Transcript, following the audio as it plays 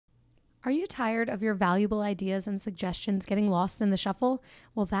Are you tired of your valuable ideas and suggestions getting lost in the shuffle?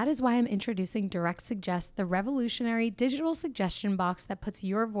 Well, that is why I'm introducing Direct Suggest, the revolutionary digital suggestion box that puts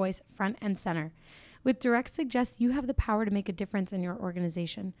your voice front and center. With Direct Suggest, you have the power to make a difference in your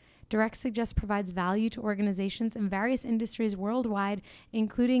organization. Direct Suggest provides value to organizations in various industries worldwide,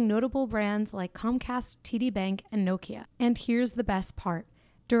 including notable brands like Comcast, TD Bank, and Nokia. And here's the best part.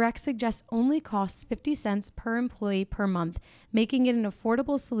 Direct Suggest only costs 50 cents per employee per month, making it an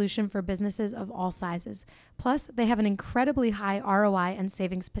affordable solution for businesses of all sizes. Plus, they have an incredibly high ROI and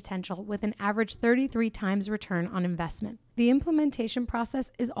savings potential with an average 33 times return on investment. The implementation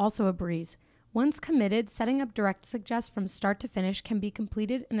process is also a breeze. Once committed, setting up Direct Suggest from start to finish can be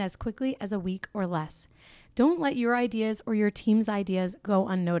completed in as quickly as a week or less. Don't let your ideas or your team's ideas go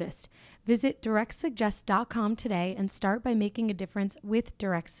unnoticed. Visit directsuggest.com today and start by making a difference with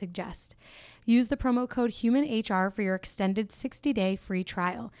Direct Suggest. Use the promo code HUMANHR for your extended 60-day free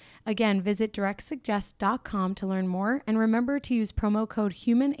trial. Again, visit directsuggest.com to learn more, and remember to use promo code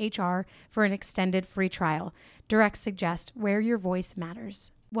HUMANHR for an extended free trial. Direct Suggest, where your voice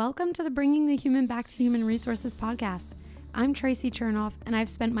matters. Welcome to the Bringing the Human Back to Human Resources podcast. I'm Tracy Chernoff, and I've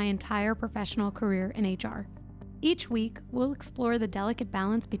spent my entire professional career in HR. Each week, we'll explore the delicate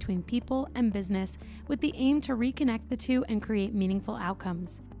balance between people and business with the aim to reconnect the two and create meaningful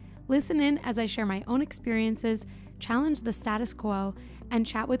outcomes. Listen in as I share my own experiences, challenge the status quo, and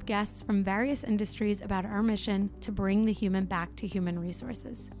chat with guests from various industries about our mission to bring the human back to human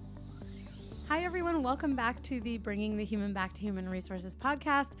resources. Hi, everyone. Welcome back to the Bringing the Human Back to Human Resources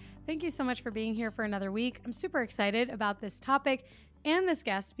podcast. Thank you so much for being here for another week. I'm super excited about this topic and this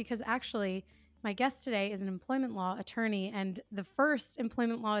guest because actually my guest today is an employment law attorney and the first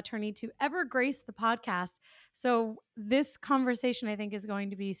employment law attorney to ever grace the podcast. So this conversation, I think, is going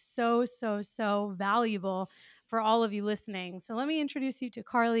to be so valuable for all of you listening. So let me introduce you to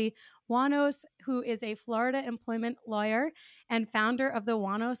Karly Wannos, who is a Florida employment lawyer and founder of the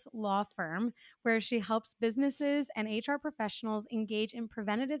Wannos Law Firm, where she helps businesses and HR professionals engage in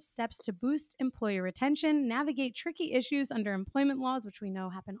preventative steps to boost employee retention, navigate tricky issues under employment laws, which we know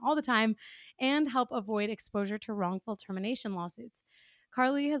happen all the time, and help avoid exposure to wrongful termination lawsuits.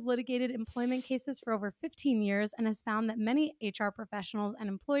 Karly has litigated employment cases for over 15 years and has found that many HR professionals and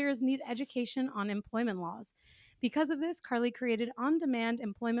employers need education on employment laws. Because of this, Karly created on-demand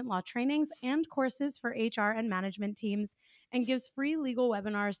employment law trainings and courses for HR and management teams and gives free legal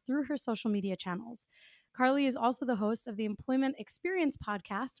webinars through her social media channels. Karly is also the host of the Employment Experience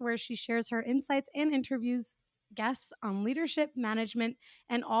podcast, where she shares her insights and interviews guests on leadership, management,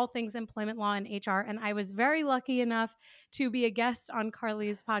 and all things employment law and HR. And I was very lucky enough to be a guest on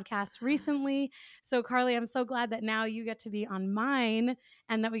Karly's podcast recently. So Karly, I'm so glad that now you get to be on mine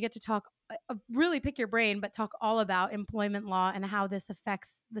and that we get to talk, really pick your brain, but talk all about employment law and how this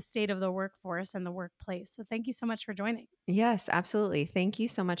affects the state of the workforce and the workplace. So thank you so much for joining. Yes, absolutely. Thank you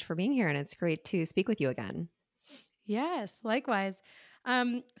so much for being here. And it's great to speak with you again. Yes, likewise.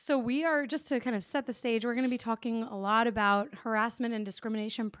 So we are, just to kind of set the stage, we're going to be talking a lot about harassment and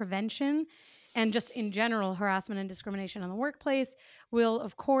discrimination prevention and just in general harassment and discrimination in the workplace. We'll,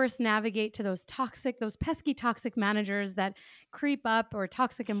 of course, navigate to those pesky toxic managers that creep up, or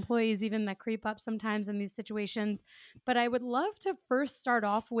toxic employees even that creep up sometimes in these situations. But I would love to first start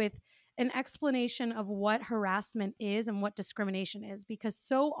off with an explanation of what harassment is and what discrimination is, because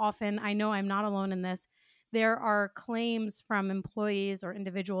so often, I know I'm not alone in this, there are claims from employees or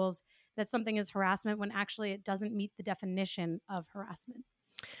individuals that something is harassment when actually it doesn't meet the definition of harassment.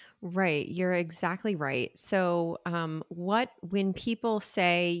 Right. You're exactly right. So, when people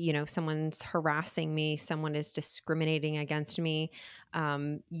say, someone's harassing me, someone is discriminating against me,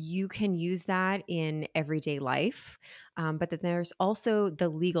 you can use that in everyday life. But then there's also the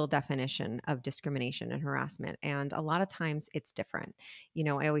legal definition of discrimination and harassment. And a lot of times it's different.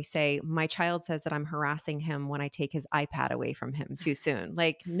 I always say, my child says that I'm harassing him when I take his iPad away from him too soon.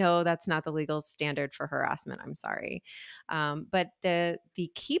 Like, no, that's not the legal standard for harassment. I'm sorry. But the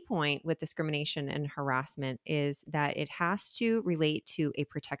key point with discrimination and harassment is that it has to relate to a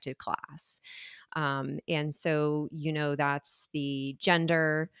protected class. And so, that's the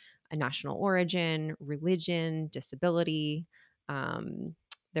gender, a national origin, religion, disability.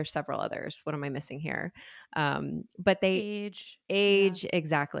 There's several others. What am I missing here? But they Age. Yeah. age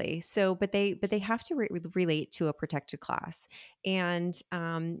exactly. So, but they have to relate to a protected class, and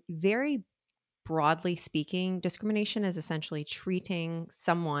very broadly speaking, discrimination is essentially treating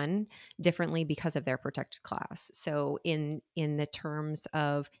someone differently because of their protected class. So in the terms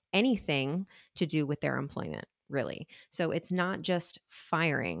of anything to do with their employment, really. So it's not just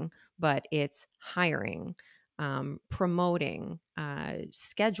firing, but it's hiring, promoting,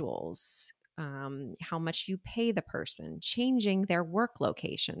 schedules, how much you pay the person, changing their work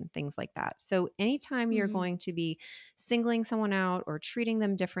location, things like that. So, anytime you're Hmm. going to be singling someone out or treating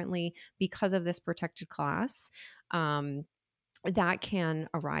them differently because of this protected class, um, that can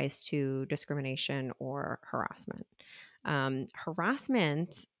arise to discrimination or harassment.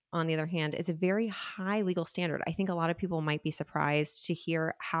 Harassment, on the other hand, is a very high legal standard. I think a lot of people might be surprised to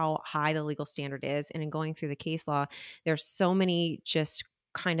hear how high the legal standard is. And in going through the case law, there's so many just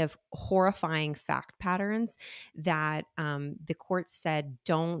kind of horrifying fact patterns that the court said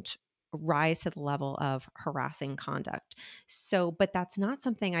don't rise to the level of harassing conduct. So, but that's not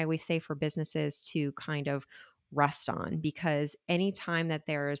something I always say for businesses to kind of rest on, because anytime that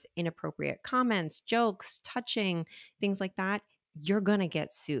there's inappropriate comments, jokes, touching, things like that, you're going to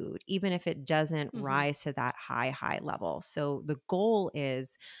get sued, even if it doesn't Hmm. rise to that high level. So the goal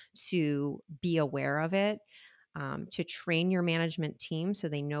is to be aware of it, to train your management team so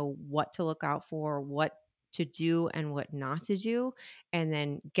they know what to look out for, what to do, and what not to do, and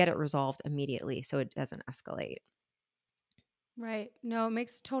then get it resolved immediately so it doesn't escalate. Right. No, it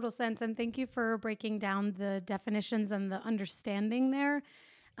makes total sense. And thank you for breaking down the definitions and the understanding there.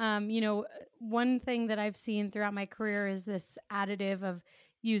 One thing that I've seen throughout my career is this additive of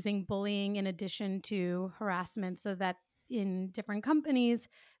using bullying in addition to harassment, so that in different companies,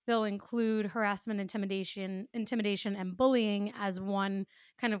 they'll include harassment, intimidation, and bullying as one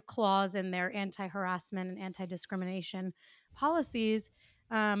kind of clause in their anti harassment and anti discrimination policies.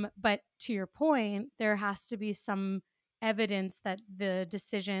 But to your point, there has to be some evidence that the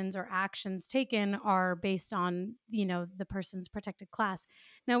decisions or actions taken are based on, the person's protected class.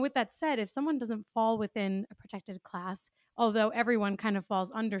 Now, with that said, if someone doesn't fall within a protected class, although everyone kind of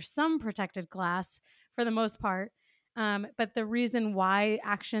falls under some protected class for the most part, but the reason why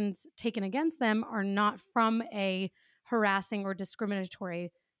actions taken against them are not from a harassing or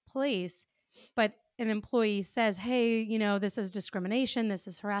discriminatory place, but an employee says, hey, this is discrimination, this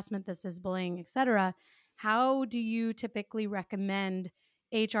is harassment, this is bullying, etc. How do you typically recommend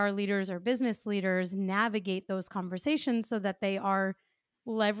HR leaders or business leaders navigate those conversations so that they are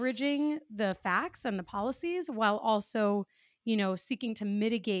leveraging the facts and the policies while also, seeking to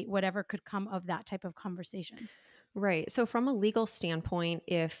mitigate whatever could come of that type of conversation? Right. So, from a legal standpoint,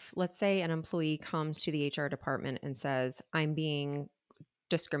 if let's say an employee comes to the HR department and says, I'm being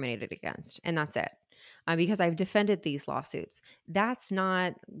discriminated against, and that's it. Because I've defended these lawsuits. That's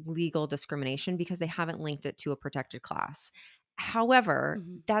not legal discrimination because they haven't linked it to a protected class. However,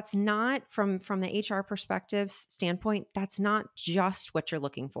 Hmm. that's not from the HR perspective standpoint, that's not just what you're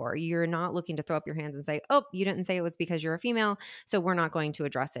looking for. You're not looking to throw up your hands and say, "Oh, you didn't say it was because you're a female, so we're not going to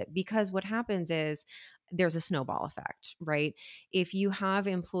address it." Because what happens is there's a snowball effect, right? If you have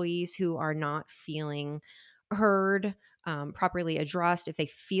employees who are not feeling heard, properly addressed, if they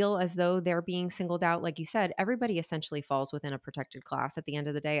feel as though they're being singled out, like you said, everybody essentially falls within a protected class at the end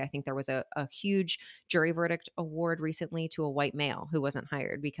of the day. I think there was a huge jury verdict award recently to a white male who wasn't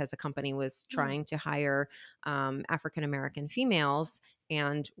hired because a company was Oh, trying to hire African American females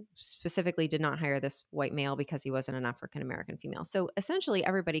and specifically did not hire this white male because he wasn't an African American female. So essentially,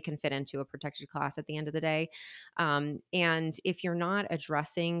 everybody can fit into a protected class at the end of the day. And if you're not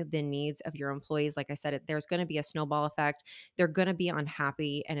addressing the needs of your employees, like I said, there's going to be a snowball effect. They're going to be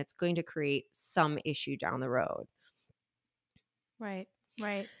unhappy and it's going to create some issue down the road. right,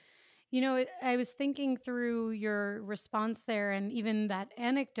 right. I was thinking through your response there and even that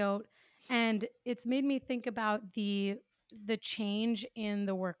anecdote, and it's made me think about the change in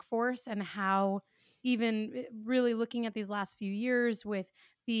the workforce and how even really looking at these last few years with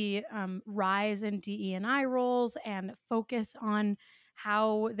the rise in DE&I roles and focus on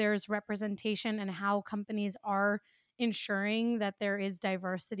how there's representation and how companies are ensuring that there is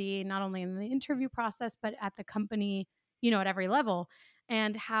diversity not only in the interview process but at the company, at every level,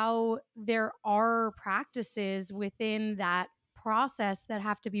 and how there are practices within that process that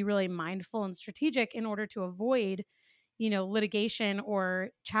have to be really mindful and strategic in order to avoid, litigation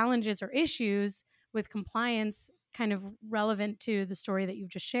or challenges or issues with compliance kind of relevant to the story that you've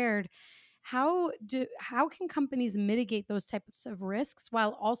just shared. How can companies mitigate those types of risks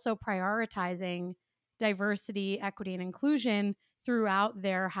while also prioritizing diversity, equity, and inclusion throughout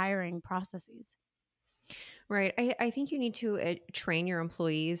their hiring processes? Right. I think you need to train your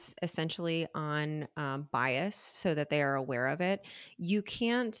employees essentially on bias so that they are aware of it. You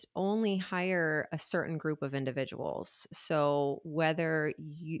can't only hire a certain group of individuals. So whether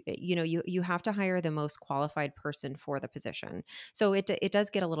you have to hire the most qualified person for the position. So it does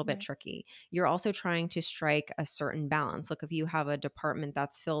get a little bit Right. tricky. You're also trying to strike a certain balance. Look, if you have a department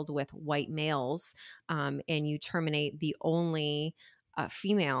that's filled with white males, and you terminate the only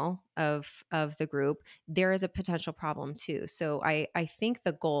female of the group, there is a potential problem too. So I think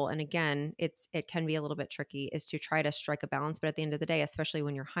the goal, and again, it can be a little bit tricky, is to try to strike a balance. But at the end of the day, especially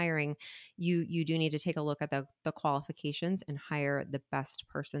when you're hiring, you do need to take a look at the qualifications and hire the best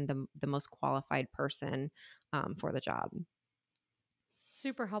person, the most qualified person for the job.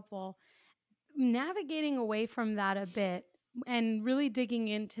 Super helpful. Navigating away from that a bit and really digging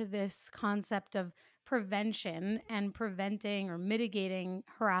into this concept of prevention and preventing or mitigating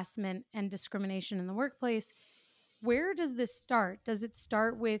harassment and discrimination in the workplace, where does this start? Does it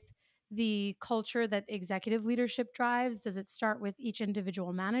start with the culture that executive leadership drives? Does it start with each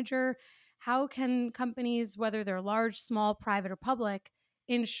individual manager? How can companies, whether they're large, small, private, or public,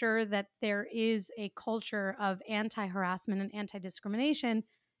 ensure that there is a culture of anti harassment and anti discrimination?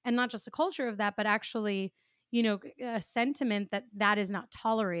 And not just a culture of that, but actually, a sentiment that that is not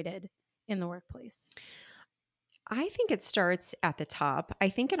tolerated in the workplace. I think it starts at the top. I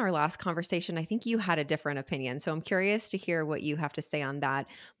think in our last conversation, I think you had a different opinion. So I'm curious to hear what you have to say on that.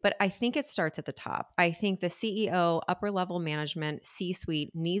 But I think it starts at the top. I think the CEO, upper level management, C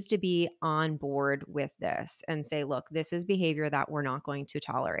suite needs to be on board with this and say, look, this is behavior that we're not going to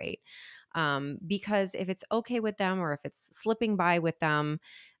tolerate. Because if it's okay with them or if it's slipping by with them,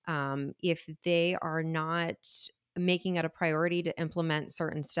 if they are not making it a priority to implement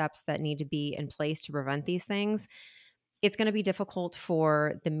certain steps that need to be in place to prevent these things, it's going to be difficult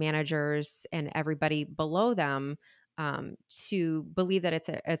for the managers and everybody below them to believe that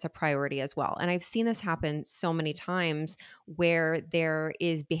it's a priority as well. And I've seen this happen so many times where there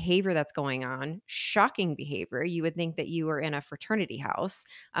is behavior that's going on, shocking behavior. You would think that you were in a fraternity house.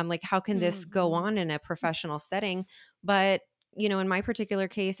 Like, how can this go Mhm. on in a professional setting? But in my particular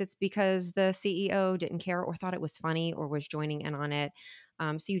case, it's because the CEO didn't care or thought it was funny or was joining in on it.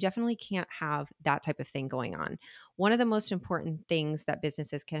 So you definitely can't have that type of thing going on. One of the most important things that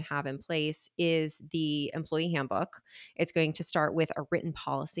businesses can have in place is the employee handbook. It's going to start with a written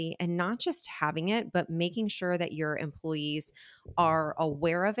policy and not just having it, but making sure that your employees are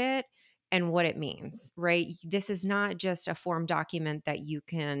aware of it and what it means, right? This is not just a form document that you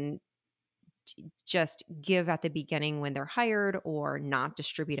can just give at the beginning when they're hired or not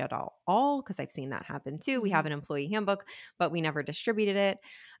distribute at all, because I've seen that happen too. We have Mhm. an employee handbook, but we never distributed it.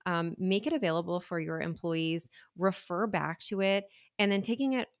 Make it available for your employees, refer back to it, and then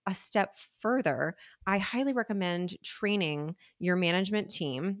taking it a step further, I highly recommend training your management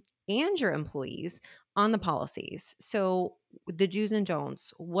team and your employees on the policies. So the do's and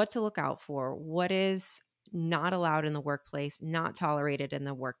don'ts, what to look out for, what is not allowed in the workplace, not tolerated in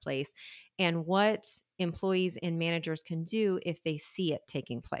the workplace, and what employees and managers can do if they see it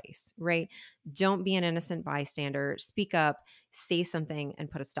taking place, right? Don't be an innocent bystander. Speak up, say something, and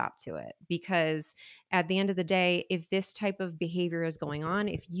put a stop to it. Because at the end of the day, if this type of behavior is going on,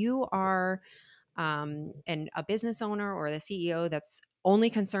 if you are and a business owner or the CEO that's only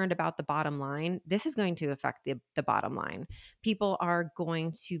concerned about the bottom line, this is going to affect the bottom line. People are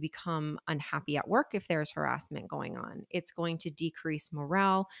going to become unhappy at work if there's harassment going on. It's going to decrease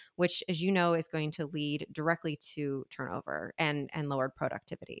morale, which, as you know, is going to lead directly to turnover and lowered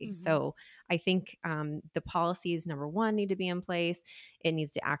productivity. Mhm. So I think the policies, number one, need to be in place. It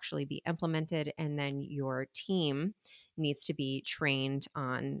needs to actually be implemented, and then your team needs to be trained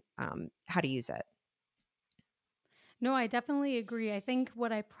on how to use it. No, I definitely agree. I think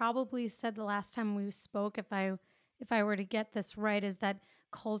what I probably said the last time we spoke, if I were to get this right, is that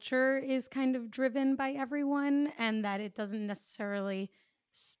culture is kind of driven by everyone and that it doesn't necessarily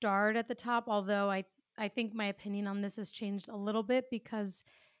start at the top. Although I think my opinion on this has changed a little bit because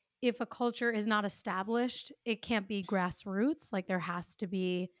if a culture is not established, it can't be grassroots. Like there has to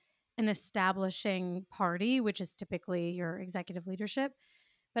be an establishing party, which is typically your executive leadership.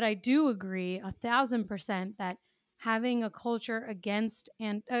 But I do agree 1,000% that having a culture against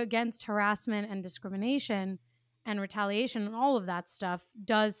harassment and discrimination and retaliation and all of that stuff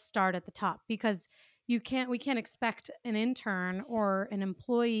does start at the top because we can't expect an intern or an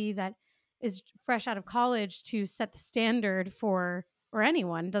employee that is fresh out of college to set the standard for, or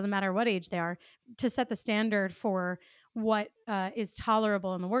anyone, doesn't matter what age they are, to set the standard for what is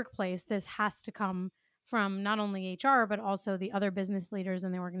tolerable in the workplace. This has to come from not only HR, but also the other business leaders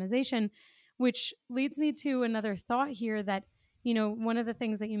in the organization. which leads me to another thought here that, one of the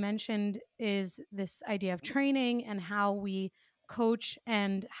things that you mentioned is this idea of training and how we coach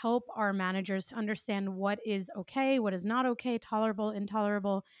and help our managers to understand what is okay, what is not okay, tolerable,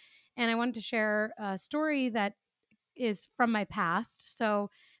 intolerable. And I wanted to share a story that is from my past.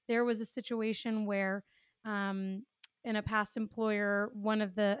 So there was a situation where, um, in a past employer,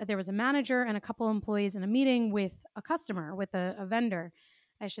 there was a manager and a couple employees in a meeting with a customer, with a vendor,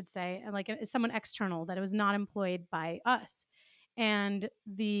 I should say, and like someone external that was not employed by us. And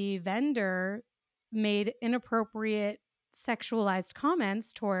the vendor made inappropriate sexualized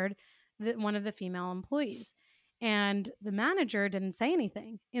comments toward one of the female employees. And the manager didn't say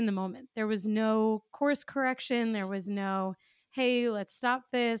anything in the moment. There was no course correction. There was no, hey, let's stop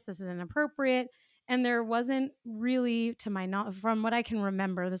this. This is inappropriate. And there wasn't really, from what I can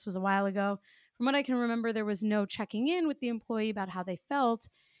remember, this was a while ago, from what I can remember, there was no checking in with the employee about how they felt.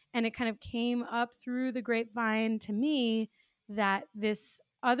 And it kind of came up through the grapevine to me that this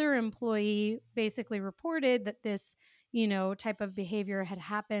other employee basically reported that this, type of behavior had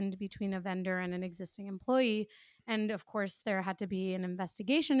happened between a vendor and an existing employee. And of course, there had to be an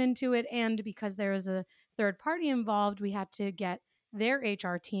investigation into it. And because there was a third party involved, we had to get their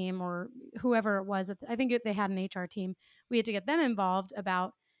HR team or whoever it was. I think they had an HR team. We had to get them involved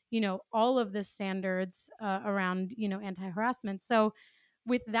about, all of the standards around, anti-harassment. So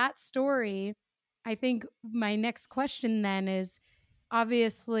with that story, I think my next question then is,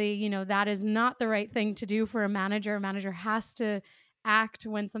 obviously, that is not the right thing to do for a manager. A manager has to act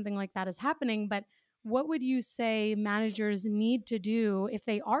when something like that is happening. But what would you say managers need to do if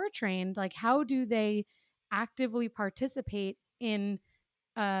they are trained? Like, how do they actively participate in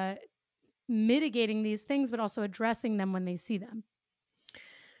uh, mitigating these things, but also addressing them when they see them?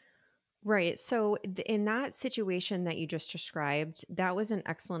 Right. So, in that situation that you just described, that was an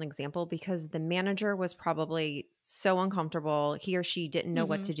excellent example because the manager was probably so uncomfortable. He or she didn't know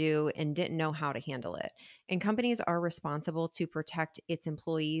what Mm-hmm. to do and didn't know how to handle it. And companies are responsible to protect its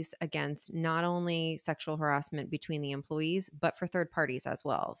employees against not only sexual harassment between the employees, but for third parties as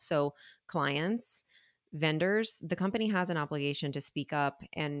well. So, clients, vendors, the company has an obligation to speak up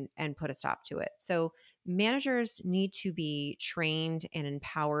and put a stop to it. So managers need to be trained and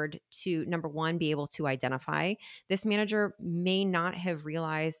empowered to, number one, be able to identify. This manager may not have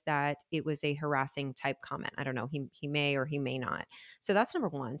realized that it was a harassing type comment. I don't know. He may or he may not. So that's number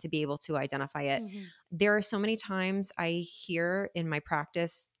one, to be able to identify it. Mm-hmm. There are so many times I hear in my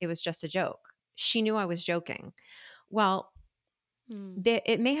practice, it was just a joke. She knew I was joking. Well, Mm.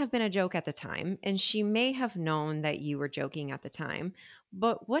 it may have been a joke at the time, and she may have known that you were joking at the time.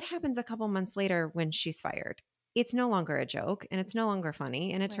 But what happens a couple months later when she's fired? It's no longer a joke and it's no longer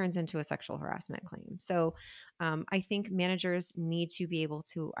funny, and it Right. turns into a sexual harassment claim. So I think managers need to be able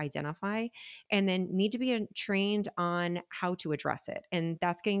to identify and then need to be trained on how to address it. And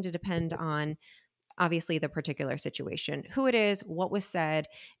that's going to depend on obviously the particular situation, who it is, what was said,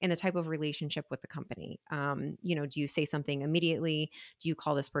 and the type of relationship with the company. Do you say something immediately? Do you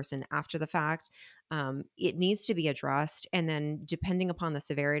call this person after the fact? It needs to be addressed. And then, depending upon the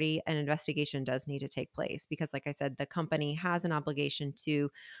severity, an investigation does need to take place because, like I said, the company has an obligation to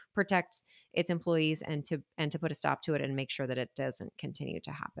protect its employees and to put a stop to it and make sure that it doesn't continue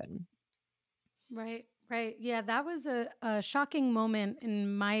to happen. Right, right. Yeah, that was a shocking moment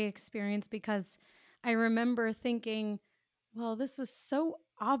in my experience because I remember thinking, well, this was so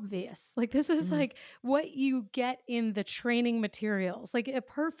obvious. Like, this is Mhm. like what you get in the training materials, like a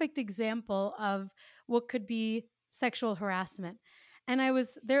perfect example of what could be sexual harassment. And there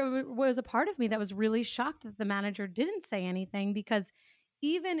was a part of me that was really shocked that the manager didn't say anything because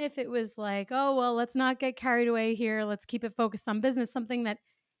even if it was like, oh, well, let's not get carried away here, let's keep it focused on business, something that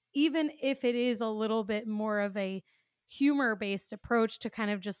even if it is a little bit more of a humor based approach to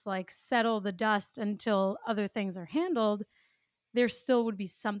kind of just like settle the dust until other things are handled, there still would be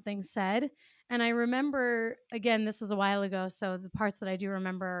something said. And I remember, again, this was a while ago, so the parts that I do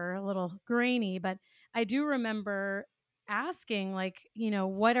remember are a little grainy, but I do remember asking, like,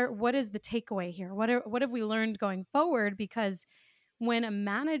 what is the takeaway here? What have we learned going forward? Because when a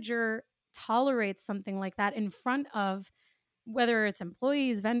manager tolerates something like that in front of, whether it's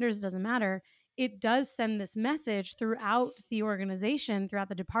employees, vendors, doesn't matter, it does send this message throughout the organization, throughout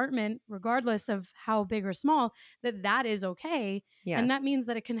the department, regardless of how big or small, that that is okay. And that Yes. means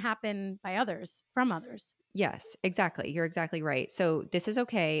that it can happen by others, from others. Yes, exactly. You're exactly right. So this is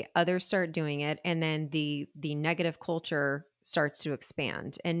okay. Others start doing it, and then the negative culture starts to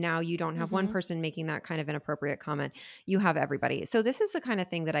expand. And now you don't have one Hmm. person making that kind of inappropriate comment. You have everybody. So this is the kind of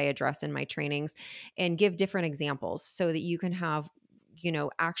thing that I address in my trainings and give different examples so that you can have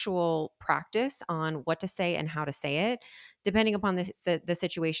actual practice on what to say and how to say it, depending upon the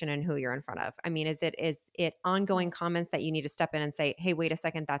situation and who you're in front of. I mean, is it ongoing Right. comments that you need to step in and say, hey, wait a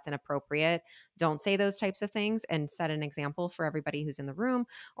second, that's inappropriate. Don't say those types of things and set an example for everybody who's in the room.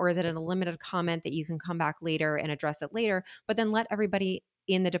 Or is it a limited comment that you can come back later and address it later, but then let everybody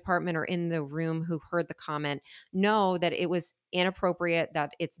in the department or in the room who heard the comment know that it was inappropriate,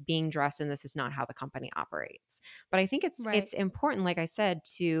 that it's being dressed and this is not how the company operates. But I think Right. it's important, like I said,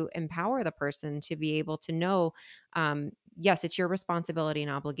 to empower the person to be able to know, yes, it's your responsibility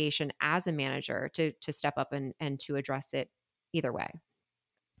and obligation as a manager to step up and to address it either way.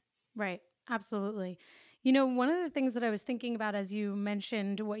 Right. Absolutely. One of the things that I was thinking about as you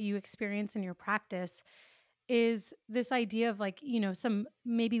mentioned what you experience in your practice is this idea of like, some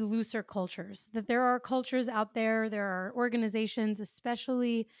maybe looser cultures, that there are cultures out there, there are organizations,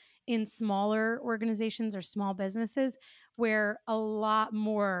 especially in smaller organizations or small businesses, where a lot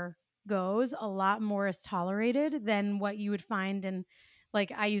more goes, a lot more is tolerated than what you would find in,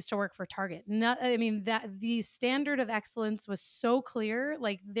 like, I used to work for Target. Not, I mean, that the standard of excellence was so clear,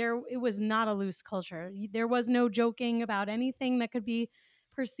 like it was not a loose culture. There was no joking about anything that could be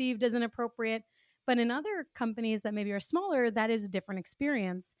perceived as inappropriate. But in other companies that maybe are smaller, that is a different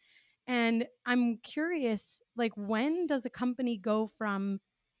experience. And I'm curious, like, when does a company go from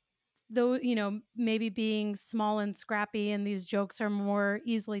though, maybe being small and scrappy and these jokes are more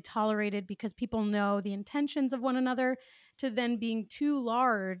easily tolerated because people know the intentions of one another, to then being too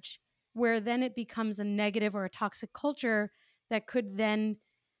large, where then it becomes a negative or a toxic culture that could then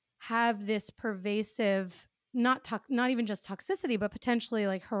have this pervasive, not even just toxicity, but potentially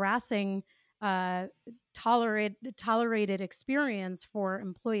like harassing, uh tolerated experience for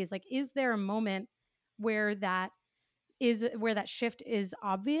employees. Like, is there a moment where that shift is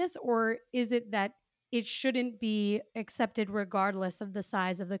obvious, or is it that it shouldn't be accepted regardless of the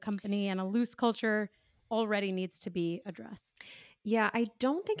size of the company and a loose culture already needs to be addressed? Yeah, I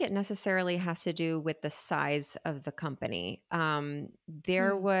don't think it necessarily has to do with the size of the company.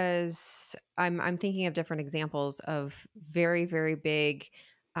 There Hmm. was, I'm thinking of different examples of very, very big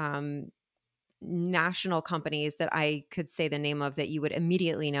um, national companies that I could say the name of that you would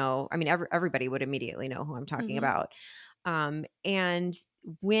immediately know. I mean, everybody would immediately know who I'm talking Mm-hmm. about. And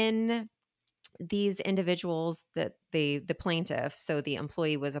when these individuals, that the plaintiff, so the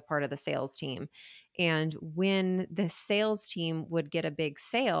employee was a part of the sales team, and when the sales team would get a big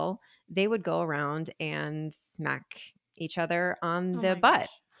sale, they would go around and smack each other on Oh the my butt, gosh.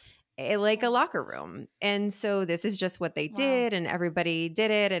 like a Oh, locker room. And so this is just what they wow. did, and everybody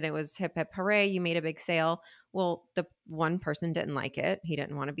did it, and it was hip hip hooray, you made a big sale. Well, the one person didn't like it. He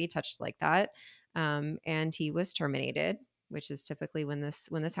didn't want to be touched like that. And he was terminated, which is typically when this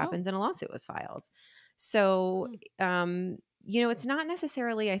Oh. happens and a lawsuit was filed. So Hmm. it's not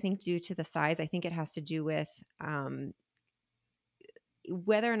necessarily, I think, due to the size. I think it has to do with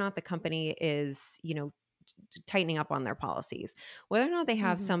whether or not the company is, tightening up on their policies, whether or not they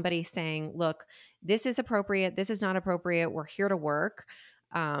have Mm-hmm. somebody saying, look, this is appropriate, this is not appropriate, we're here to work.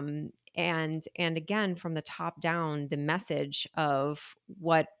 And again, from the top down, the message of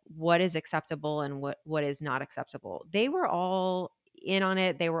what is acceptable and what is not acceptable. They were all in on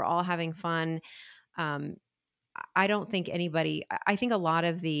it. They were all having fun. um, I don't think anybody, I think a lot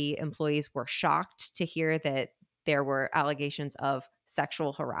of the employees were shocked to hear that there were allegations of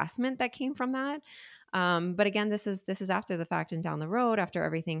sexual harassment that came from that. But again, this is after the fact and down the road, after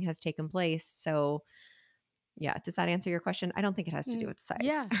everything has taken place. So yeah, does that answer your question? I don't think it has to do with size.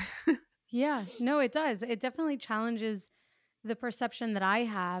 Yeah. Yeah. No, it does. It definitely challenges the perception that I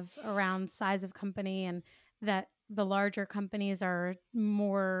have around size of company, and that the larger companies are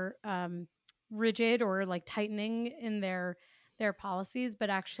more rigid or like tightening in their policies. But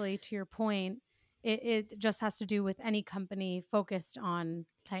actually, to your point, it just has to do with any company focused on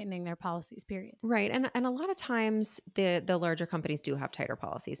tightening their policies, period. Right. And a lot of times the larger companies do have tighter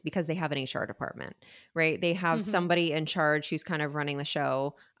policies because they have an HR department, right? They have Hmm. somebody in charge who's kind of running the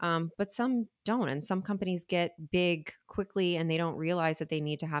show. But some don't. And some companies get big quickly and they don't realize that they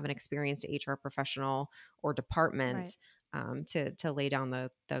need to have an experienced HR professional or Right. department to lay down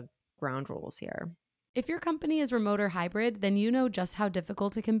the ground rules here. If your company is remote or hybrid, then you know just how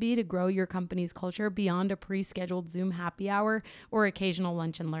difficult it can be to grow your company's culture beyond a pre scheduled Zoom happy hour or occasional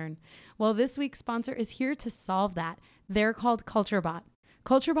lunch and learn. Well, this week's sponsor is here to solve that. They're called CultureBot.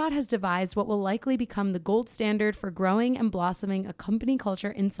 CultureBot has devised what will likely become the gold standard for growing and blossoming a company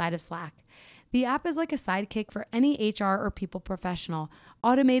culture inside of Slack. The app is like a sidekick for any HR or people professional,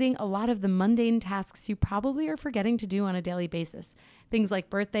 automating a lot of the mundane tasks you probably are forgetting to do on a daily basis. Things like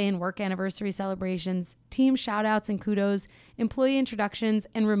birthday and work anniversary celebrations, team shoutouts and kudos, employee introductions,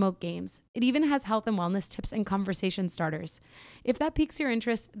 and remote games. It even has health and wellness tips and conversation starters. If that piques your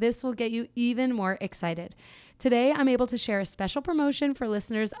interest, this will get you even more excited. Today, I'm able to share a special promotion for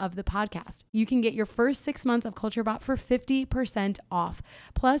listeners of the podcast. You can get your first 6 months of CultureBot for 50% off.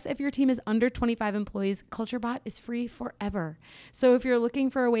 Plus, if your team is under 25 employees, CultureBot is free forever. So if you're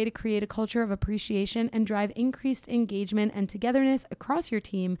looking for a way to create a culture of appreciation and drive increased engagement and togetherness across your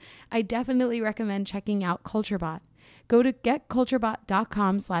team, I definitely recommend checking out CultureBot. Go to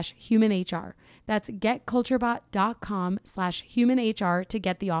getculturebot.com/humanhr. That's getculturebot.com/humanhr to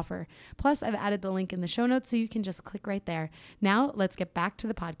get the offer. Plus, I've added the link in the show notes so you can just click right there. Now, let's get back to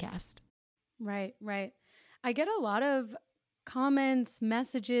the podcast. Right. I get a lot of comments,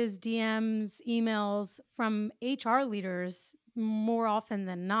 messages, DMs, emails from HR leaders more often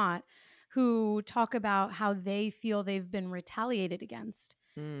than not who talk about how they feel they've been retaliated against.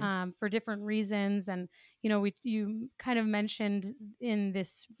 For different reasons. And, you kind of mentioned in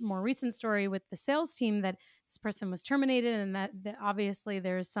this more recent story with the sales team that this person was terminated and that obviously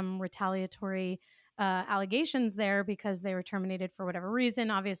there's some retaliatory allegations there because they were terminated for whatever reason.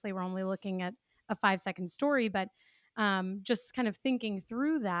 Obviously, we're only looking at a 5-second story, but just kind of thinking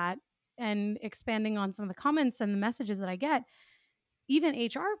through that and expanding on some of the comments and the messages that I get, even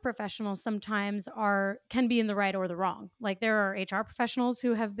HR professionals sometimes can be in the right or the wrong. Like there are HR professionals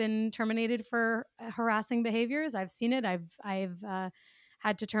who have been terminated for harassing behaviors. I've seen it. I've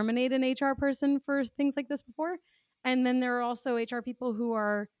had to terminate an HR person for things like this before. And then there are also HR people who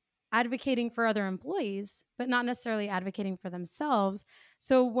are advocating for other employees, but not necessarily advocating for themselves.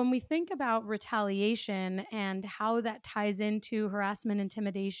 So when we think about retaliation and how that ties into harassment,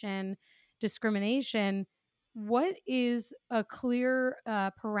 intimidation, discrimination, what is a clear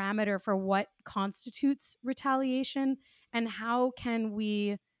parameter for what constitutes retaliation, and how can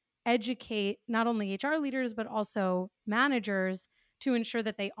we educate not only HR leaders but also managers to ensure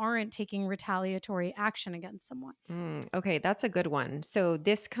that they aren't taking retaliatory action against someone? Okay, that's a good one. So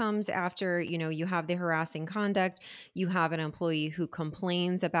this comes after, you have the harassing conduct, you have an employee who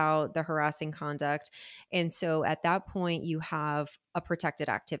complains about the harassing conduct. And so at that point, you have a protected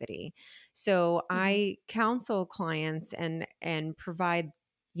activity. So Mm-hmm. I counsel clients and provide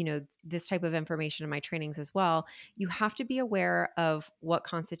this type of information in my trainings as well. You have to be aware of what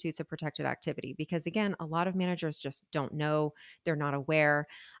constitutes a protected activity because again, a lot of managers just don't know, they're not aware.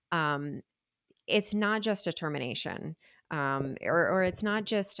 Um, it's not just a termination, or it's not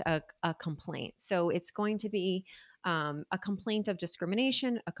just a complaint. So it's going to be a complaint of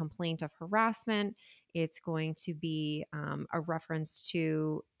discrimination, a complaint of harassment. It's going to be a reference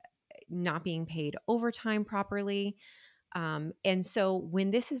to not being paid overtime properly. And so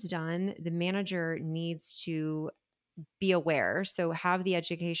when this is done, the manager needs to be aware. So have the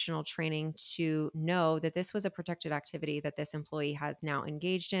educational training to know that this was a protected activity that this employee has now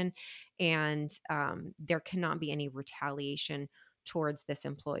engaged in, and there cannot be any retaliation towards this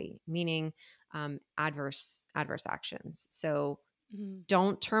employee, meaning adverse actions. So Mm-hmm.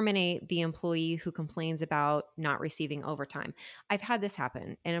 don't terminate the employee who complains about not receiving overtime. I've had this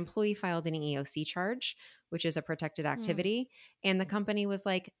happen. An employee filed an EOC charge, which is a protected activity, and the company was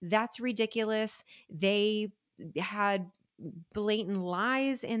like, "That's ridiculous. They had blatant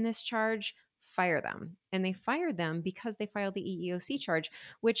lies in this charge, fire them." And they fired them because they filed the EEOC charge,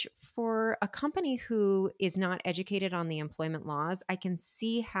 which for a company who is not educated on the employment laws, I can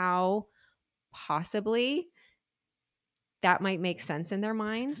see how possibly that might make sense in their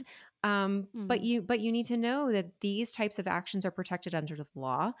mind. But Mm-hmm. you need to know that these types of actions are protected under the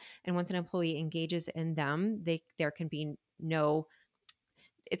law, and once an employee engages in them, there can be no.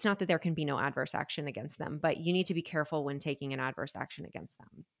 It's not that there can be no adverse action against them, but you need to be careful when taking an adverse action against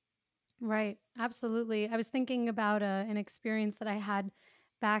them. Right. Absolutely. I was thinking about an experience that I had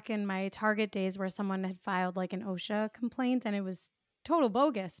back in my Target days where someone had filed like an OSHA complaint and it was total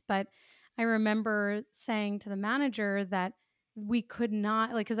bogus. But I remember saying to the manager that we could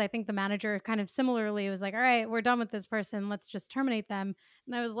not, like, because I think the manager kind of similarly was like, all right, we're done with this person. Let's just terminate them.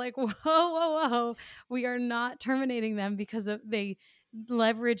 And I was like, whoa. We are not terminating them because they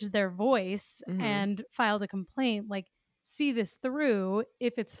leveraged their voice Hmm. and filed a complaint. Like, see this through.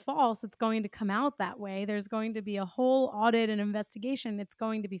 If it's false, it's going to come out that way. There's going to be a whole audit and investigation. It's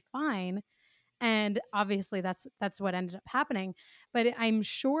going to be fine. And obviously that's what ended up happening. But I'm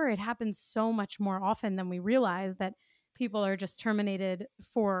sure it happens so much more often than we realize that people are just terminated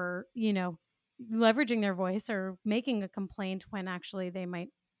for, leveraging their voice or making a complaint when actually they might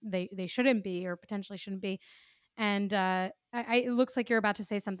they shouldn't be or potentially shouldn't be. And it looks like you're about to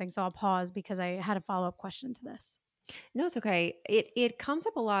say something, so I'll pause because I had a follow up question to this. No, it's okay. It comes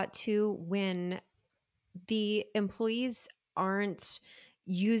up a lot too when the employees aren't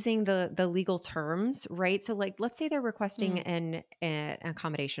using the legal terms, right? So like let's say they're requesting Mm, an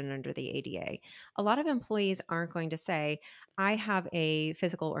accommodation under the ADA. A lot of employees aren't going to say, "I have a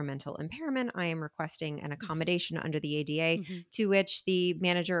physical or mental impairment. I am requesting an accommodation under the ADA," mm-hmm, to which the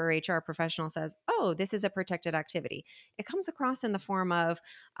manager or HR professional says, "Oh, this is a protected activity." It comes across in the form of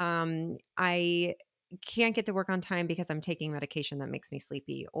I can't get to work on time because I'm taking medication that makes me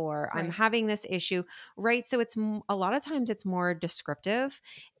sleepy, or I'm right. having this issue. Right. So a lot of times it's more descriptive.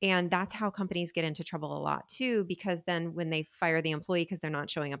 And that's how companies get into trouble a lot too, because then when they fire the employee because they're not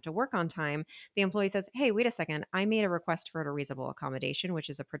showing up to work on time, the employee says, "Hey, wait a second. I made a request for a reasonable accommodation, which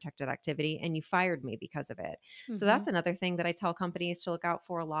is a protected activity, and you fired me because of it." So Mm-hmm, that's another thing that I tell companies to look out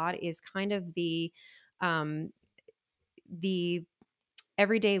for a lot is kind of um, the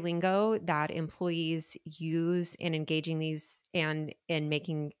everyday lingo that employees use in engaging these and in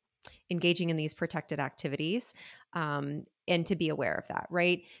making engaging in these protected activities, and to be aware of that,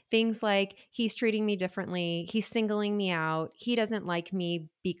 right? Things like he's treating me differently, he's singling me out, he doesn't like me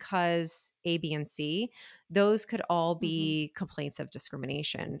because A, B, and C. Those could all mm-hmm. be complaints of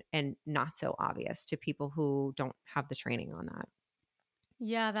discrimination and not so obvious to people who don't have the training on that.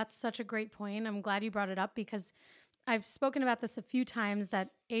 Yeah, that's such a great point. I'm glad you brought it up because I've spoken about this a few times that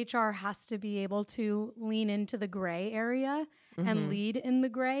HR has to be able to lean into the gray area and Hmm. lead in the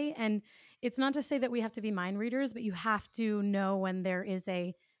gray. And it's not to say that we have to be mind readers, but you have to know when there is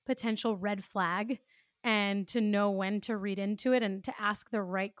a potential red flag and to know when to read into it and to ask the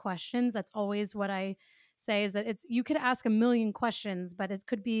right questions. That's always what I say is that it's you could ask a million questions, but it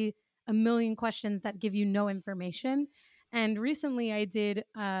could be a million questions that give you no information. And recently I did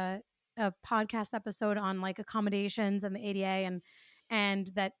a podcast episode on like accommodations and the ADA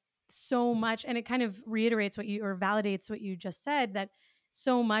and that so much and it kind of reiterates what you or validates what you just said that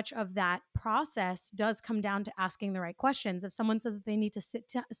so much of that process does come down to asking the right questions. If someone says that they need to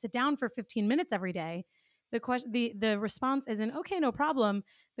sit down for 15 minutes every day, the response isn't okay, no problem.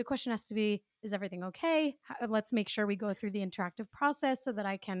 The question has to be, is everything okay? Let's make sure we go through the interactive process so that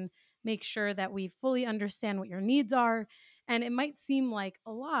I can make sure that we fully understand what your needs are. And it might seem like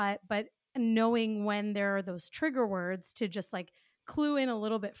a lot, but knowing when there are those trigger words to just like clue in a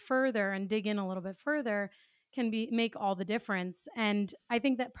little bit further and dig in a little bit further can be make all the difference. And I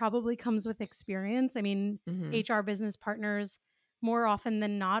think that probably comes with experience. I mean, Hmm. HR business partners more often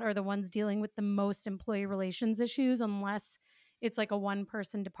than not are the ones dealing with the most employee relations issues unless it's like a one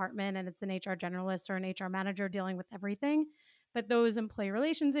person department and it's an HR generalist or an HR manager dealing with everything. But those employee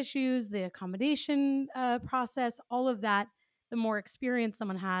relations issues, the accommodation process, all of that, the more experience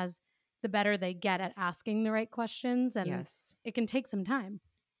someone has, the better they get at asking the right questions. And Yes. it can take some time.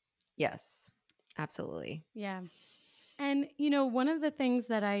 Yes. Absolutely. Yeah. And, one of the things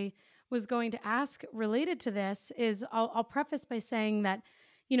that I was going to ask related to this is I'll preface by saying that,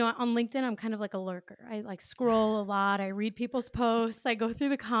 on LinkedIn, I'm kind of like a lurker. I like scroll a lot. I read people's posts. I go through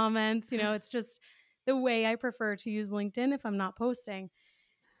the comments. It's just the way I prefer to use LinkedIn if I'm not posting.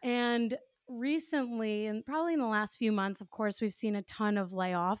 And recently, and probably in the last few months, of course, we've seen a ton of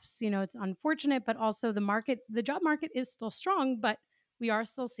layoffs. It's unfortunate, but also the job market is still strong, but we are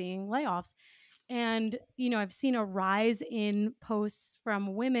still seeing layoffs. And, I've seen a rise in posts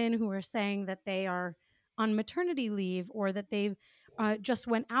from women who are saying that they are on maternity leave or that they've just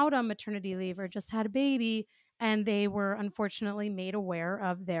went out on maternity leave or just had a baby. And they were unfortunately made aware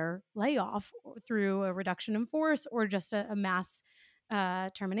of their layoff through a reduction in force or just a mass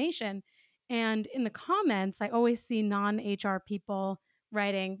termination. And in the comments, I always see non HR people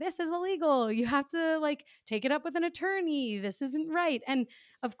writing, "This is illegal. You have to like take it up with an attorney. This isn't right." And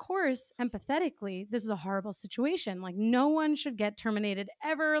of course, empathetically, this is a horrible situation. Like, no one should get terminated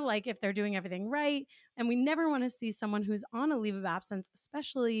ever, like, if they're doing everything right. And we never want to see someone who's on a leave of absence,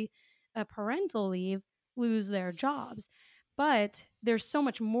 especially a parental leave, lose their jobs. But there's so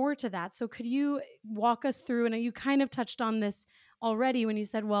much more to that. So, could you walk us through? And you kind of touched on this already when you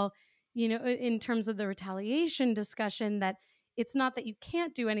said, well, in terms of the retaliation discussion, that it's not that you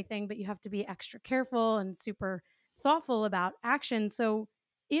can't do anything, but you have to be extra careful and super thoughtful about action. So,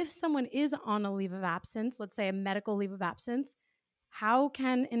 if someone is on a leave of absence, let's say a medical leave of absence, how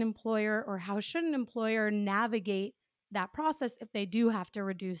can an employer or how should an employer navigate that process if they do have to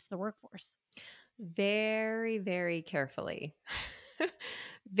reduce the workforce? Very, very carefully.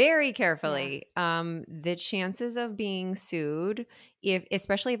 Very Yeah. carefully. The chances of being sued, if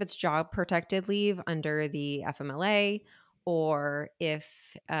especially if it's job protected leave under the FMLA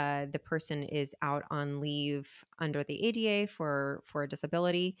if the person is out on leave under the ADA for a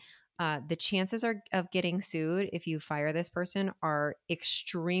disability, the chances of getting sued if you fire this person are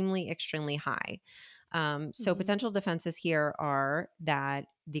extremely, extremely high. So Mm-hmm. potential defenses here are that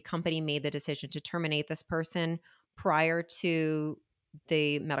the company made the decision to terminate this person prior to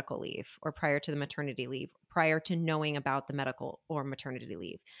the medical leave or prior to the maternity leave, prior to knowing about the medical or maternity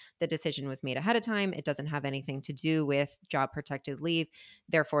leave. The decision was made ahead of time. It doesn't have anything to do with job protected leave,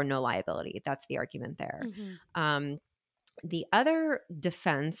 therefore, no liability. That's the argument there. Mm-hmm. Um, the other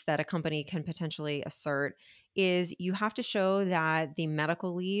defense that a company can potentially assert is you have to show that the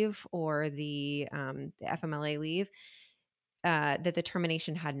medical leave or the FMLA leave that the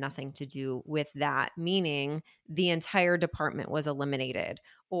termination had nothing to do with that, meaning the entire department was eliminated,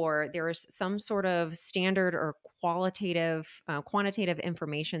 or there was some sort of standard or quantitative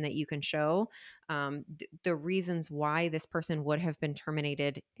information that you can show the reasons why this person would have been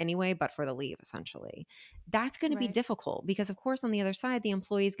terminated anyway, but for the leave, essentially. That's going to be Right. difficult because, of course, on the other side, the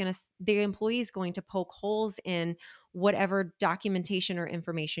employee is going to poke holes in whatever documentation or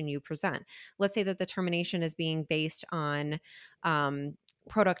information you present. Let's say that the termination is being based on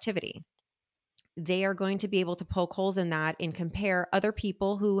productivity. They are going to be able to poke holes in that and compare other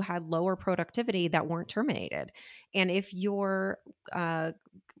people who had lower productivity that weren't terminated. And if your uh,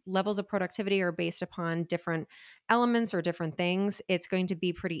 levels of productivity are based upon different elements or different things, it's going to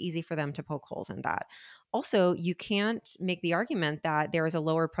be pretty easy for them to poke holes in that. Also, you can't make the argument that there is a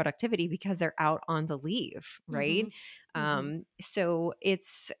lower productivity because they're out on the leave, right? Mm-hmm. Mm-hmm. So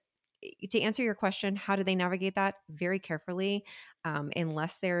it's to answer your question, how do they navigate that? Very carefully,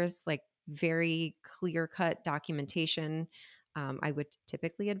 unless there's like very clear cut documentation. I would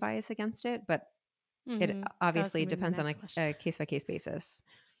typically advise against it, but it Mm-hmm. That was obviously going to be my depends on next question. a case by case basis.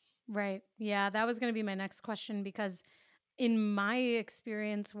 Right. Yeah, that was going to be my next question because in my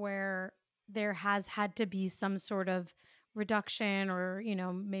experience where there has had to be some sort of reduction or,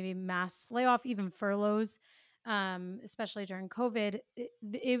 maybe mass layoff, even furloughs, especially during COVID,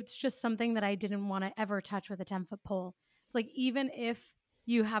 it's just something that I didn't want to ever touch with a 10-foot pole. It's like, even if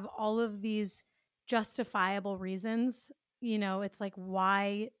you have all of these justifiable reasons, it's like,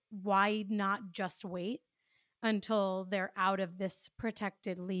 why not just wait until they're out of this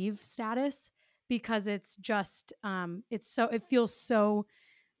protected leave status, because it's just it feels so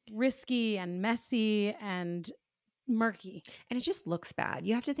risky and messy and murky. And it just looks bad.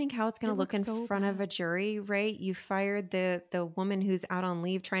 You have to think how it's going It to look looks in so front of a bad. jury, right? You fired the woman who's out on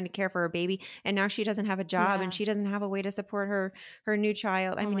leave trying to care for her baby, and now she doesn't have a job and Yeah. she doesn't have a way to support her new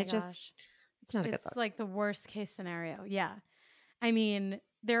child. I Oh mean, my gosh. it's not a good It's look. like the worst case scenario. Yeah. I mean,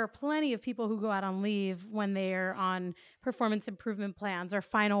 there are plenty of people who go out on leave when they're on performance improvement plans or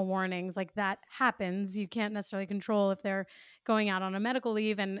final warnings. Like, that happens. You can't necessarily control if they're going out on a medical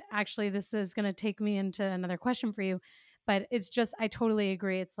leave. And actually, this is going to take me into another question for you. But it's just, I totally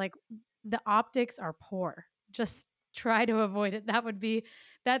agree. It's like the optics are poor. Just try to avoid it. That would be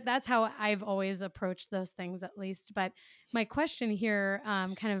that's how I've always approached those things, at least. But my question here,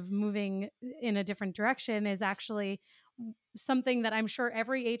 kind of moving in a different direction, is actually something that I'm sure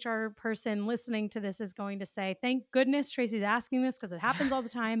every HR person listening to this is going to say, thank goodness Tracy's asking this, because it happens all the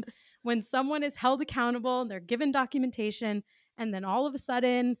time when someone is held accountable and they're given documentation, and then all of a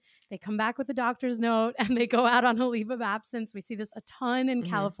sudden they come back with a doctor's note and they go out on a leave of absence. We see this a ton in Mhm.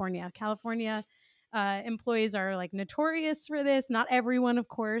 California. California employees are like notorious for this. Not everyone, of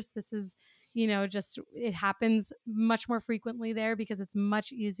course. This is, just it happens much more frequently there because it's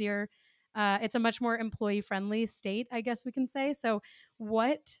much easier. It's a much more employee friendly state, I guess we can say. So,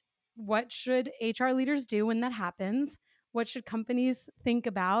 what should HR leaders do when that happens? What should companies think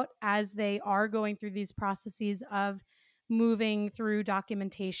about as they are going through these processes of moving through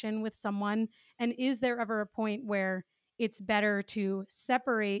documentation with someone? And is there ever a point where it's better to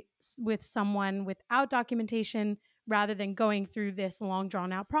separate with someone without documentation rather than going through this long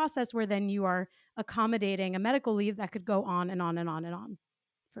drawn out process where then you are accommodating a medical leave that could go on and on and on and on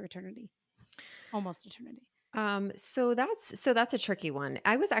for eternity? Almost eternity. So that's a tricky one.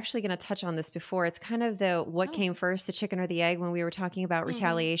 I was actually going to touch on this before. It's kind of the what Oh. came first, the chicken or the egg, when we were talking about Mhm.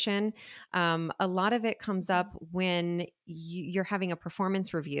 retaliation. A lot of it comes Mhm. up when you're having a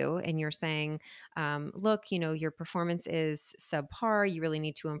performance review and you're saying, "Look, your performance is subpar. You really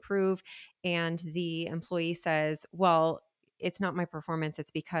need to improve." And the employee says, "Well, it's not my performance.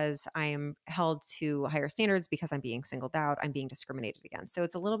 It's because I am held to higher standards because I'm being singled out. I'm being discriminated against." So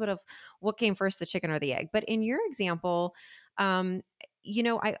it's a little bit of what came first, the chicken or the egg. But in your example, um,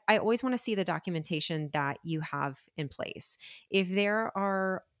 I always want to see the documentation that you have in place. If there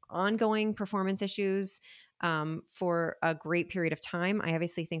are ongoing performance issues, for a great period of time, I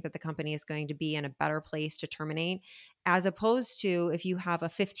obviously think that the company is going to be in a better place to terminate, as opposed to if you have a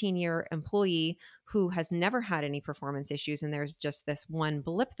 15-year employee who has never had any performance issues and there's just this one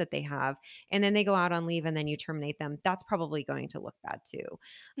blip that they have, and then they go out on leave and then you terminate them. That's probably going to look bad too.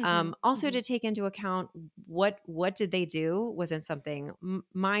 Mm-hmm. Also, Mm-hmm. to take into account what did they do? Was it something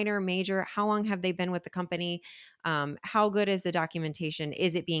minor, major? How long have they been with the company? How good is the documentation?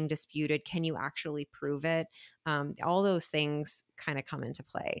 Is it being disputed? Can you actually prove it? All those things kind of come into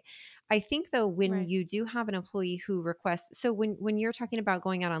play. I think though, when Right. you do have an employee who requests, so when you're talking about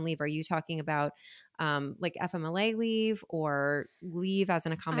going out on leave, are you talking about like FMLA leave or leave as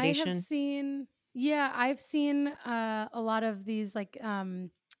an I have accommodation? seen, yeah, I've seen a lot of these like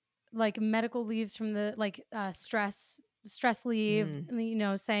medical leaves from the stress leave, Mm.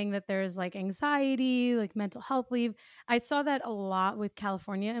 saying that there's like anxiety, like mental health leave. I saw that a lot with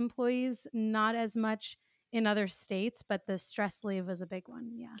California employees, not as much in other states, but the stress leave was a big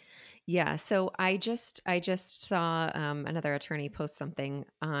one. Yeah. Yeah, so I just saw another attorney post something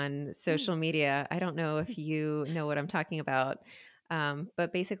on Mm. social media. I don't know if you know what I'm talking about,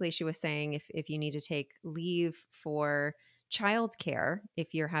 but basically she was saying if you need to take leave for childcare,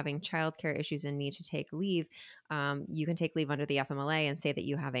 if you're having childcare issues and need to take leave, you can take leave under the FMLA and say that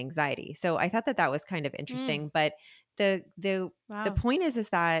you have anxiety. So I thought that that was kind of Mm. interesting, but the Wow. point is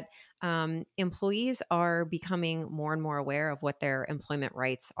that employees are becoming more and more aware of what their employment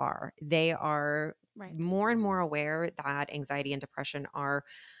rights are. They are Right. more and more aware that anxiety and depression are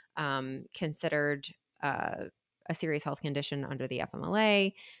considered uh, a serious health condition under the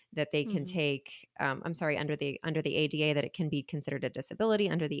FMLA. That they can Hmm. take, I'm sorry, under the ADA, that it can be considered a disability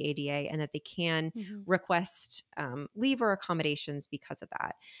under the ADA, and that they can Hmm. request leave or accommodations because of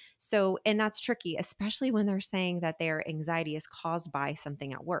that. So, and that's tricky, especially when they're saying that their anxiety is caused by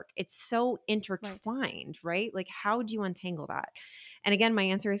something at work. It's so Right. intertwined, right? Like, how do you untangle that? And again, my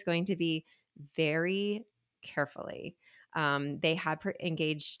answer is going to be very carefully. They had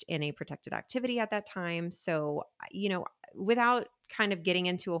engaged in a protected activity at that time. So, without kind of getting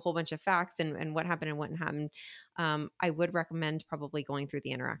into a whole bunch of facts and what happened and what happened, I would recommend probably going through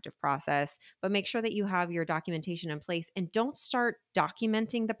the interactive process, but make sure that you have your documentation in place and don't start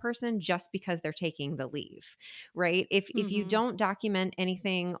documenting the person just because they're taking the leave, right? If you Hmm. don't document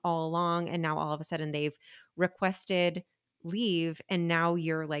anything all along and now all of a sudden they've requested leave and now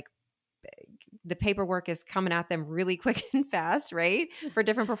you're like the paperwork is coming at them really quick and fast, right? For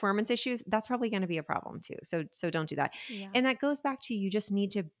different performance issues, that's probably going to be a problem too. So don't do that. Yeah. And that goes back to, you just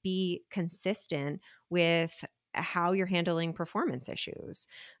need to be consistent with how you're handling performance issues,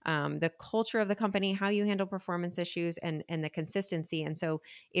 the culture of the company, how you handle performance issues, and the consistency. And so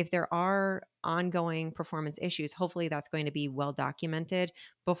if there are ongoing performance issues, hopefully that's going to be well documented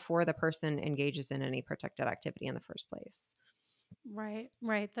before the person engages in any protected activity in the first place. Right,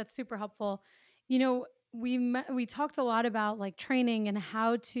 right. That's super helpful. We talked a lot about like training and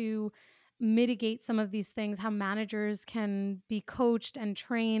how to mitigate some of these things, how managers can be coached and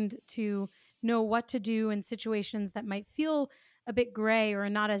trained to know what to do in situations that might feel a bit gray or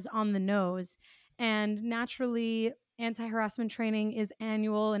not as on the nose. And naturally, anti-harassment training is an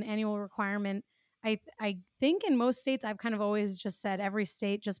annual requirement. I think in most states, I've kind of always just said every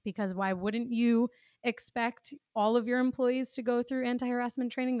state, just because why wouldn't you expect all of your employees to go through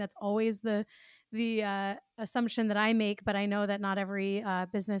anti-harassment training? That's always the assumption that I make, but I know that not every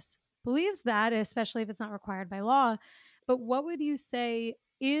business believes that, especially if it's not required by law. But what would you say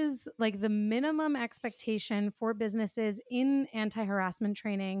is like the minimum expectation for businesses in anti-harassment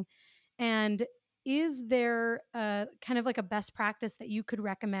training? And is there kind of like a best practice that you could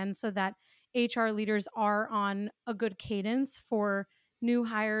recommend so that HR leaders are on a good cadence for new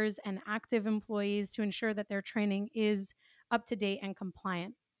hires and active employees to ensure that their training is up to date and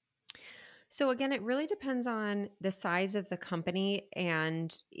compliant? So again, it really depends on the size of the company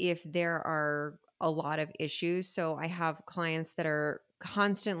and if there are a lot of issues. So I have clients that are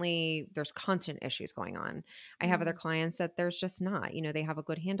there's constant issues going on. I have other Mm, clients that there's just not, they have a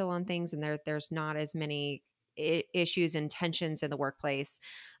good handle on things and there's not as many issues and tensions in the workplace.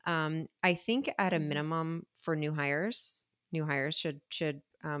 I think at a mhm. minimum for new hires should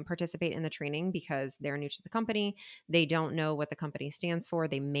participate in the training because they're new to the company. They don't know what the company stands for.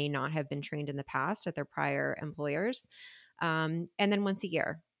 They may not have been trained in the past at their prior employers. And then once a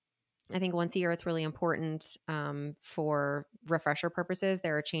year, I think once a year, it's really important for refresher purposes.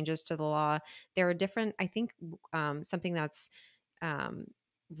 There are changes to the law. There are different, I think, something that's um,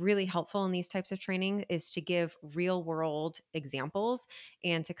 really helpful in these types of training is to give real world examples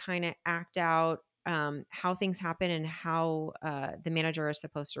and to kind of act out how things happen and how the manager is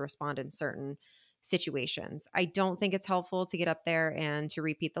supposed to respond in certain situations. I don't think it's helpful to get up there and to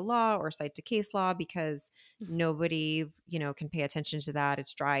repeat the law or cite to case law because nobody, can pay attention to that.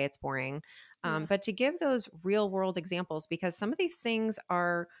 It's dry, it's boring. Yeah. But to give those real world examples, because some of these things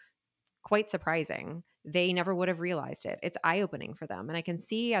are quite surprising. They never would have realized it. It's eye opening for them. And I can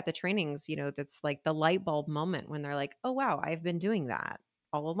see at the trainings, that's like the light bulb moment when they're like, oh, wow, I've been doing that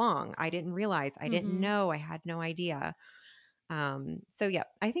all along. I didn't realize, I didn't Mm-hmm. know, I had no idea. So yeah,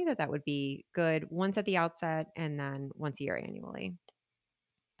 I think that that would be good once at the outset and then once a year annually.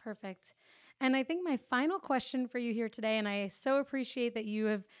 Perfect. And I think my final question for you here today, and I so appreciate that you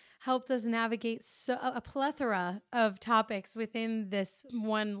have helped us navigate a plethora of topics within this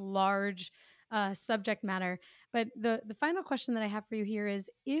one large subject matter. But the final question that I have for you here is,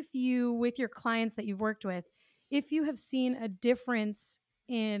 if you, with your clients that you've worked with, if you have seen a difference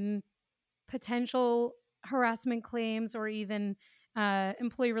in potential harassment claims or even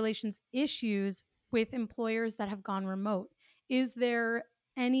employee relations issues with employers that have gone remote. Is there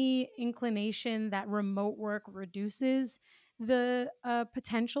any inclination that remote work reduces the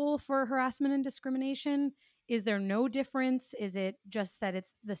potential for harassment and discrimination? Is there no difference? Is it just that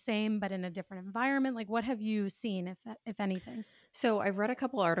it's the same but in a different environment? Like, what have you seen, if anything? So I've read a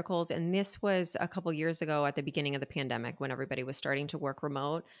couple articles, and this was a couple years ago at the beginning of the pandemic when everybody was starting to work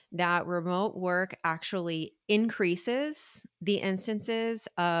remote, that remote work actually increases the instances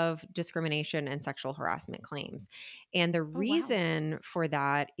of discrimination and sexual harassment claims. And the Oh, wow. reason for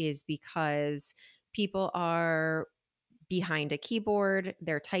that is because people are behind a keyboard,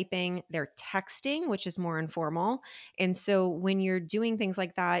 they're typing, they're texting, which is more informal. And so when you're doing things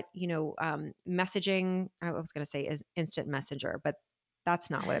like that, messaging, I was going to say is instant messenger, but that's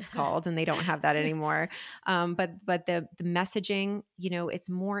not what it's called, and they don't have that anymore. But the messaging, it's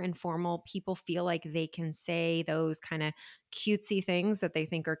more informal. People feel like they can say those kind of cutesy things that they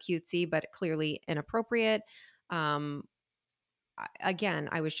think are cutesy, but clearly inappropriate. Um, Again,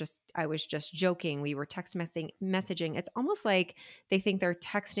 I was just joking. We were messaging. It's almost like they think they're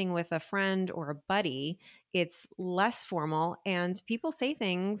texting with a friend or a buddy. It's less formal, and people say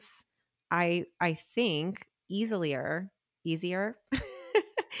things, I think, easier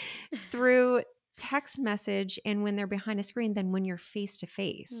through text message and when they're behind a screen than when you're face to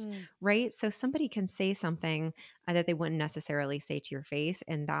face, Mm, right? So somebody can say something that they wouldn't necessarily say to your face,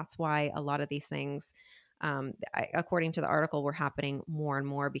 and that's why a lot of these things, according to the article, were happening more and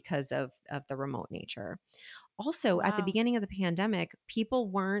more because of the remote nature. Also, at the wow. beginning of the pandemic, people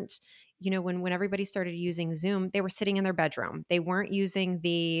weren't, when everybody started using Zoom, they were sitting in their bedroom. They weren't using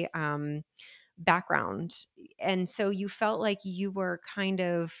the background. And so you felt like you were kind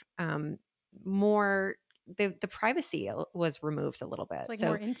of more, the privacy was removed a little It's bit. like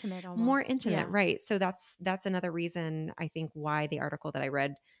more So intimate more almost. intimate, Yeah. right? So that's another reason I think why the article that I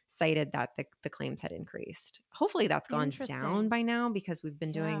read cited that the claims had increased. Hopefully that's gone down Interesting. by now because we've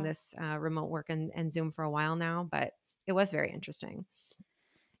been doing Yeah. this remote work and Zoom for a while now, but it was very interesting.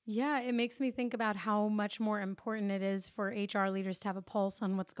 Yeah, it makes me think about how much more important it is for HR leaders to have a pulse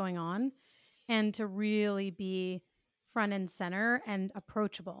on what's going on and to really be front and center and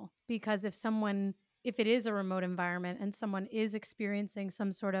approachable. Because if it is a remote environment and someone is experiencing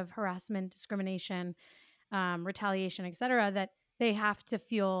some sort of harassment, discrimination, retaliation, et cetera, that they have to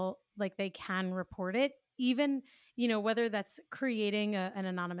feel like they can report it, even, whether that's creating an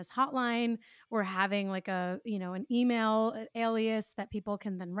anonymous hotline or having like an email alias that people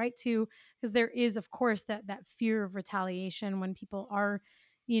can then write to. Because there is, of course, that fear of retaliation when people are,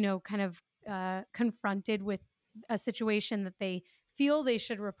 kind of confronted with a situation that they feel they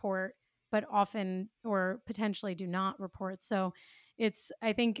should report, but often or potentially do not report. So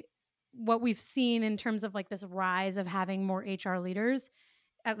I think, what we've seen in terms of like this rise of having more HR leaders,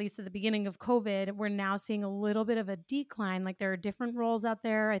 at least at the beginning of COVID, we're now seeing a little bit of a decline. Like, there are different roles out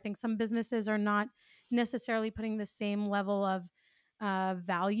there. I think some businesses are not necessarily putting the same level of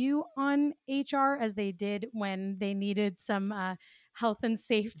value on HR as they did when they needed some health and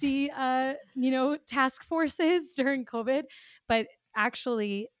safety, task forces during COVID. But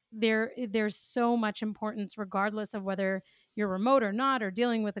actually, there's so much importance, regardless of whether you're remote or not, or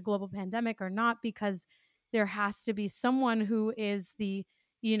dealing with a global pandemic or not, because there has to be someone who is the,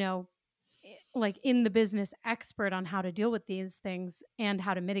 you know, like in the business expert on how to deal with these things and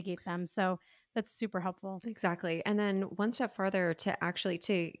how to mitigate them. So that's super helpful. Exactly. And then one step further to actually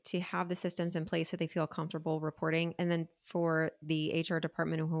to have the systems in place so they feel comfortable reporting, and then for the HR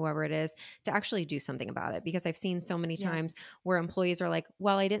department or whoever it is to actually do something about it, because I've seen so many Yes. times where employees are like,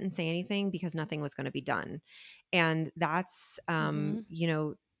 "Well, I didn't say anything because nothing was going to be done." And that's Hmm.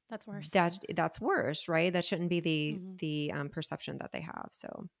 That's worse. that's worse, right? That shouldn't be the Hmm. the perception that they have.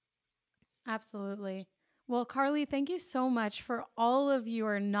 So Absolutely. Well, Karly, thank you so much for all of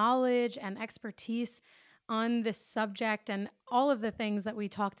your knowledge and expertise on this subject and all of the things that we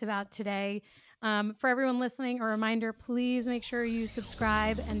talked about today. For everyone listening, a reminder, please make sure you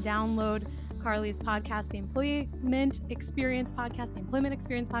subscribe and download Karly's podcast, the Employment Experience Podcast. The Employment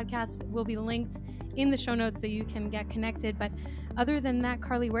Experience Podcast will be linked in the show notes so you can get connected. But other than that,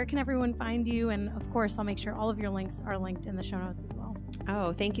 Karly, where can everyone find you? And of course, I'll make sure all of your links are linked in the show notes as well.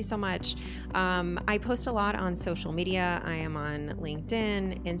 Oh, thank you so much. I post a lot on social media. I am on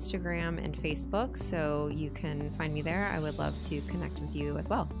LinkedIn, Instagram, and Facebook, so you can find me there. I would love to connect with you as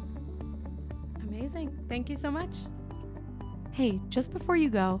well. Amazing. Thank you so much. Hey, just before you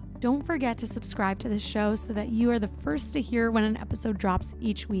go, don't forget to subscribe to this show so that you are the first to hear when an episode drops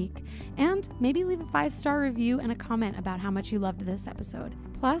each week. And maybe leave a 5-star review and a comment about how much you loved this episode.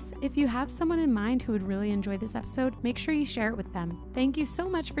 Plus, if you have someone in mind who would really enjoy this episode, make sure you share it with them. Thank you so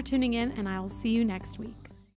much for tuning in, and I will see you next week.